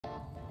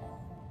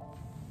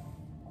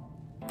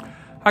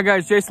Hi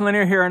guys, Jason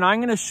Lanier here, and I'm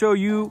going to show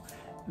you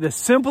the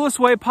simplest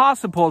way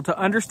possible to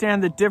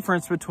understand the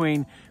difference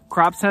between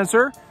crop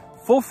sensor,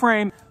 full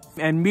frame,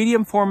 and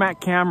medium format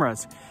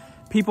cameras.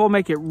 People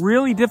make it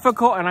really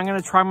difficult, and I'm going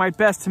to try my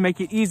best to make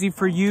it easy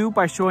for you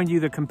by showing you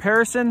the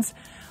comparisons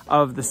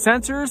of the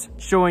sensors,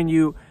 showing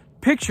you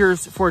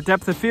pictures for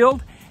depth of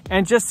field,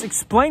 and just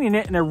explaining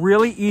it in a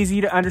really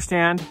easy to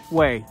understand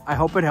way. I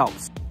hope it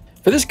helps.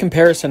 For this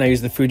comparison, I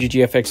used the Fuji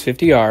GFX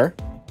 50R,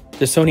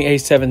 the Sony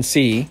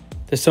A7C,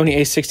 the Sony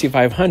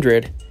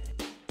A6500,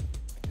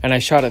 and I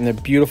shot it in the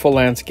beautiful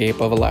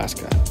landscape of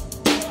Alaska.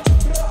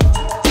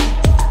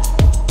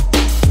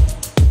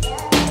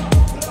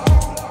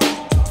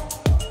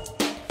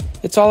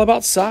 It's all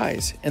about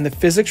size and the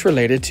physics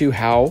related to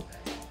how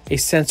a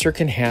sensor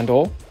can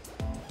handle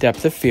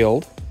depth of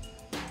field,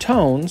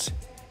 tones,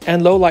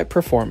 and low light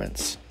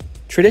performance.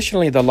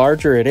 Traditionally, the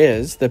larger it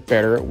is, the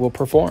better it will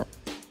perform.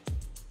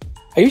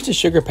 I used a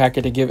sugar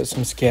packet to give it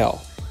some scale.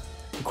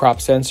 The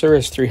crop sensor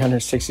is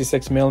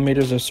 366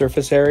 millimeters of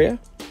surface area.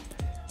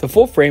 The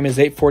full frame is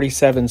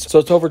 847, so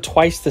it's over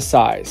twice the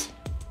size.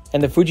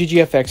 And the Fuji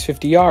GFX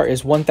 50R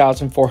is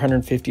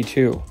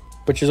 1452,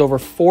 which is over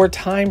 4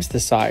 times the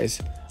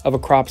size of a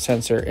crop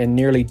sensor and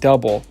nearly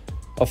double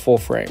a full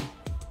frame.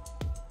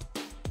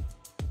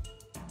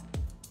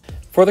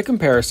 For the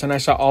comparison, I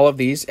shot all of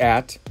these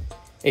at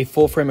a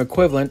full frame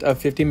equivalent of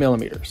 50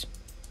 millimeters.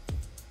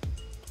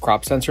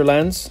 Crop sensor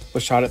lens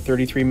was shot at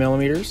 33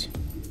 millimeters.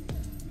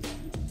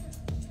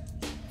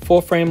 Full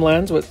frame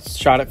lens was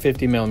shot at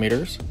 50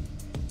 millimeters.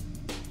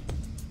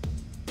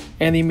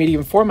 And the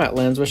medium format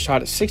lens was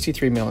shot at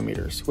 63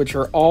 millimeters, which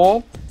are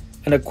all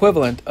an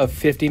equivalent of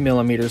 50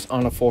 millimeters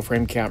on a full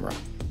frame camera.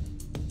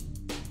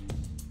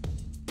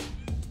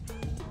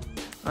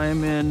 I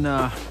am in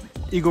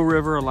Eagle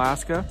River,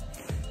 Alaska,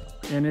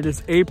 and it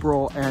is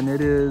April, and it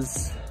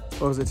is,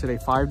 what was it today,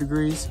 5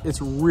 degrees? It's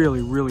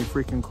really, really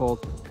freaking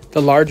cold.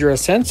 The larger a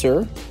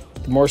sensor,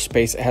 the more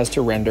space it has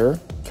to render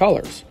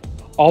colors.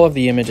 All of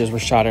the images were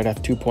shot at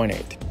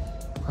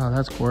f2.8. Wow,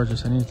 that's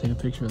gorgeous. I need to take a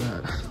picture of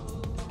that.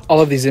 All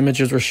of these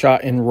images were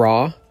shot in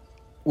RAW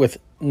with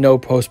no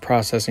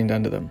post-processing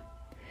done to them.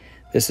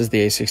 This is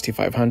the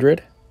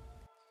A6500,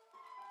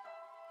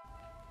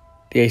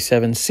 the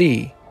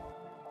A7C,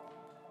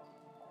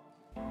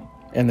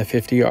 and the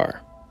 50R.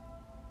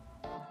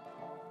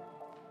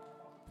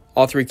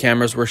 All 3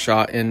 cameras were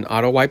shot in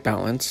auto white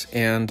balance,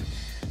 and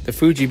the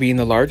Fuji, being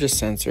the largest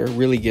sensor,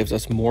 really gives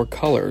us more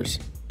colors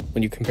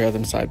when you compare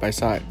them side by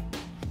side.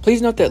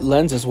 Please note that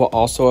lenses will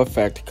also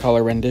affect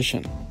color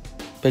rendition,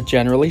 but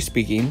generally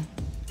speaking,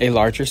 a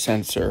larger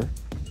sensor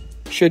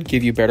should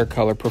give you better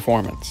color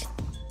performance.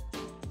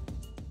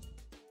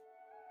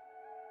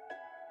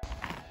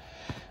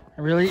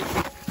 I'm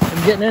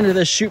getting into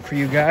this shoot for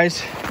you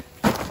guys.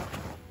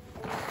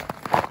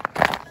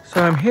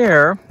 So I'm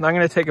here, and I'm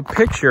going to take a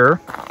picture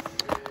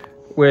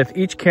with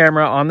each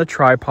camera on the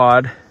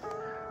tripod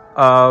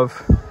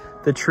of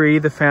the tree,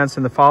 the fence,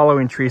 and the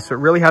following tree, so it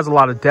really has a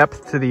lot of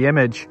depth to the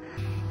image.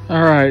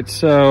 All right,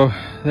 so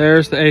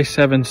there's the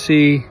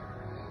A7C,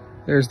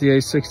 there's the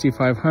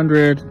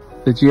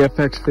A6500, the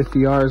GFX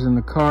 50R is in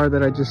the car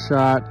that I just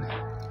shot.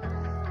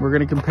 We're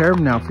gonna compare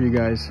them now for you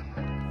guys.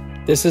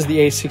 This is the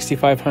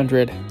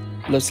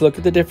A6500. Let's look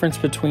at the difference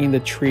between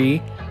the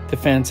tree, the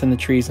fence, and the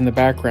trees in the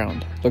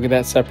background. Look at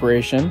that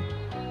separation,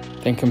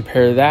 then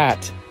compare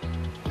that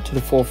to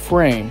the full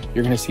frame.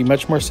 You're gonna see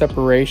much more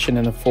separation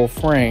in the full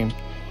frame.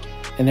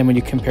 And then when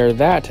you compare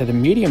that to the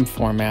medium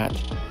format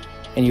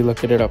and you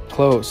look at it up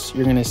close,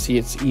 you're going to see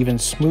it's even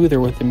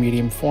smoother with the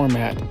medium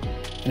format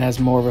and has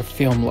more of a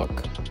film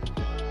look.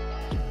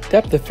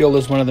 Depth of field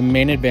is one of the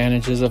main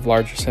advantages of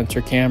larger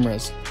sensor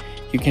cameras.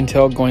 You can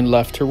tell going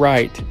left to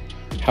right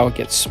how it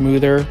gets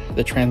smoother,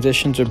 the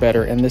transitions are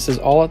better, and this is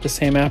all at the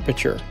same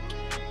aperture.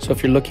 So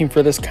if you're looking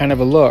for this kind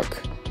of a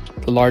look,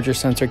 the larger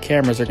sensor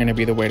cameras are going to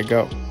be the way to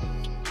go.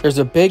 There's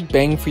a big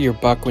bang for your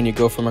buck when you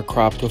go from a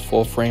crop to a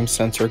full frame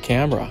sensor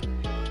camera.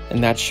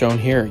 And that's shown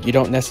here. You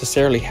don't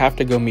necessarily have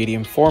to go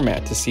medium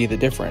format to see the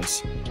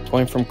difference.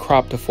 Going from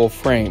crop to full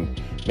frame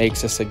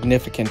makes a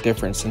significant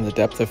difference in the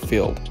depth of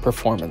field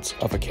performance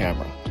of a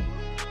camera.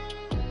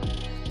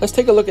 Let's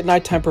take a look at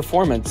nighttime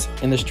performance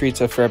in the streets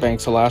of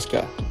Fairbanks,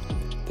 Alaska.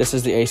 This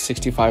is the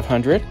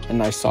A6500, a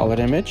nice solid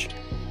image.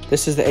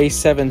 This is the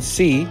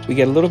A7C. We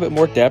get a little bit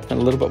more depth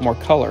and a little bit more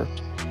color.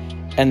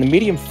 And the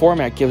medium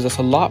format gives us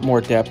a lot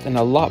more depth and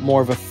a lot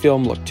more of a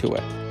film look to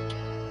it.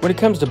 When it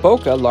comes to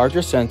bokeh, larger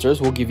sensors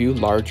will give you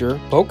larger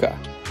bokeh.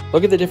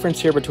 Look at the difference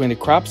here between the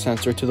crop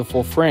sensor to the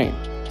full frame.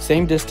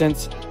 Same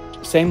distance,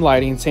 same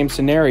lighting, same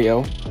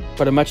scenario,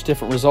 but a much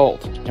different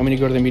result. And when you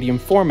go to the medium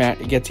format,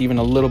 it gets even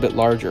a little bit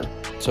larger.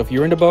 So if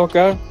you're into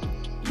bokeh,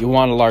 you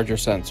want a larger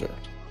sensor.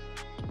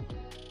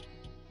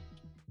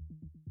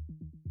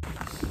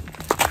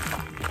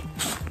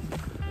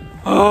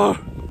 Oh,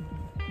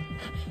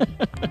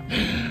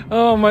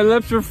 oh, my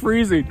lips are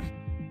freezing.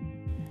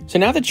 So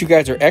now that you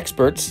guys are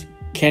experts,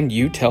 can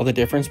you tell the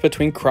difference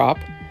between crop,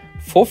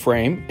 full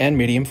frame, and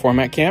medium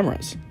format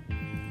cameras?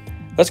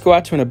 Let's go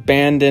out to an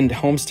abandoned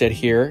homestead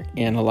here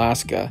in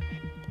Alaska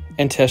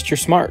and test your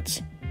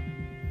smarts.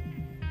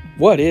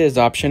 What is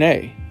option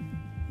A?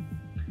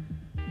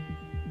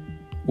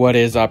 What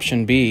is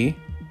option B?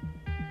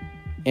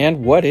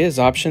 And what is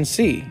option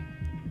C?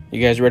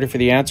 You guys ready for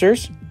the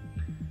answers?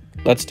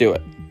 Let's do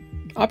it.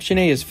 Option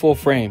A is full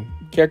frame,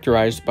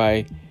 characterized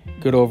by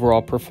good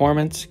overall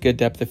performance, good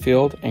depth of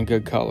field, and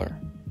good color.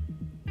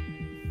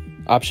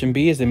 Option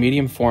B is the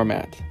medium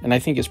format, and I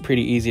think it's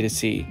pretty easy to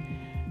see.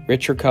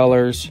 Richer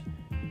colors,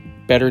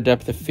 better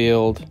depth of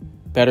field,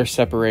 better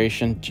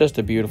separation, just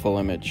a beautiful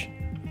image.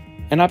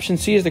 And option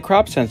C is the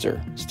crop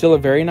sensor, still a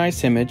very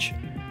nice image,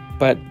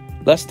 but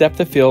less depth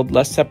of field,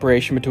 less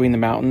separation between the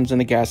mountains and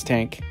the gas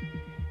tank,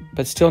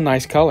 but still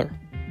nice color.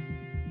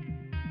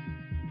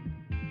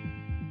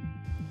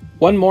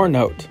 One more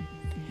note.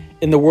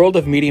 In the world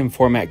of medium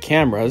format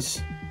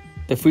cameras,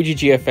 the Fuji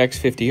GFX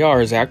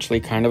 50R is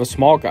actually kind of a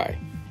small guy.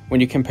 When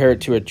you compare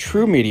it to a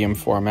true medium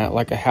format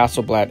like a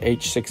Hasselblad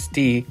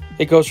H6D,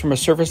 it goes from a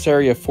surface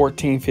area of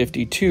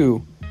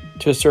 1452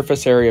 to a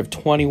surface area of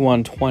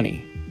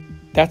 2120.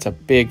 That's a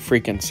big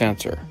freaking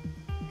sensor,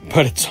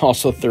 but it's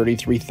also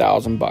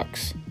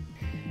 $33,000.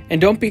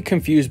 And don't be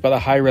confused by the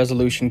high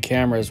resolution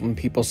cameras when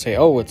people say,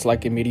 oh, it's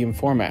like a medium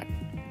format.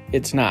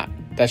 It's not.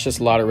 That's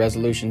just a lot of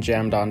resolution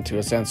jammed onto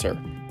a sensor.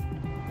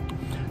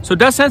 So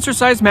does sensor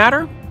size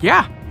matter?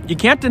 Yeah, you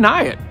can't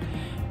deny it.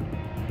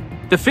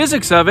 The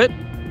physics of it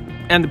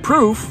and the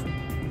proof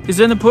is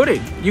in the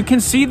pudding. You can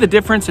see the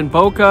difference in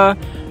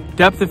bokeh,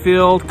 depth of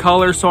field,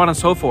 color, so on and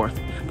so forth.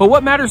 But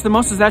what matters the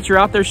most is that you're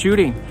out there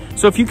shooting.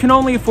 So if you can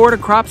only afford a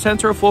crop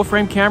sensor or full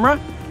frame camera,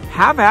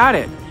 have at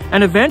it.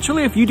 And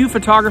eventually, if you do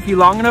photography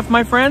long enough,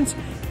 my friends,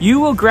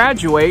 you will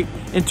graduate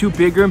into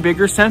bigger and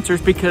bigger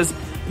sensors because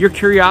your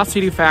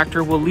curiosity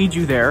factor will lead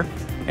you there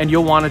and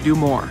you'll want to do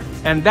more.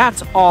 And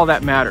that's all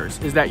that matters,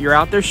 is that you're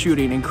out there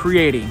shooting and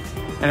creating,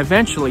 and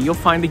eventually you'll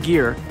find the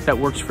gear that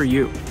works for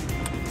you.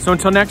 So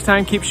until next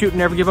time, keep shooting,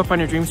 never give up on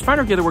your dreams. Find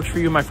out gear that works for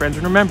you, my friends,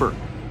 and remember,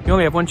 you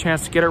only have one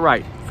chance to get it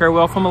right.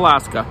 Farewell from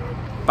Alaska.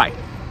 Bye.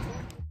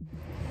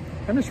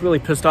 I'm just really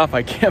pissed off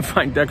I can't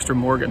find Dexter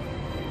Morgan.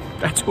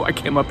 That's who I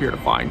came up here to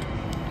find.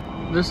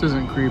 This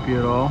isn't creepy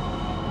at all.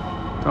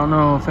 Don't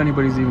know if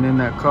anybody's even in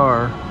that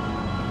car.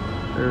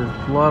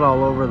 There's blood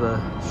all over the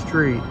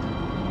street.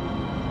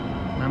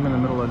 I'm in the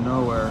middle of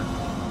nowhere.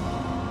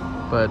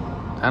 But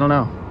I don't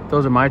know.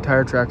 Those are my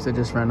tire tracks that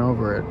just ran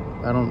over it.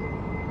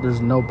 There's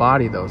no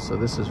body though, so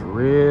this is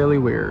really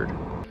weird.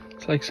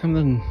 It's like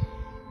something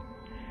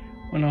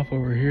went off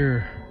over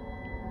here.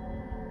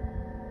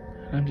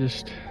 I'm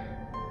just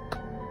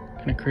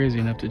kind of crazy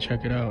enough to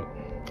check it out.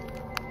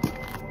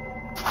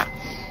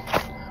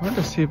 I wanted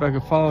to see if I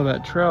could follow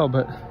that trail,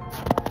 but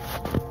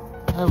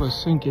I was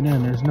sinking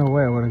in. There's no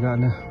way I would have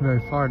gotten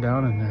very far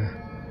down in there.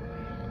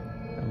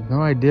 I have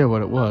no idea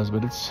what it was,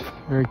 but it's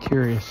very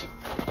curious.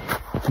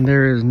 And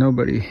there is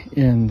nobody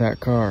in that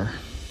car.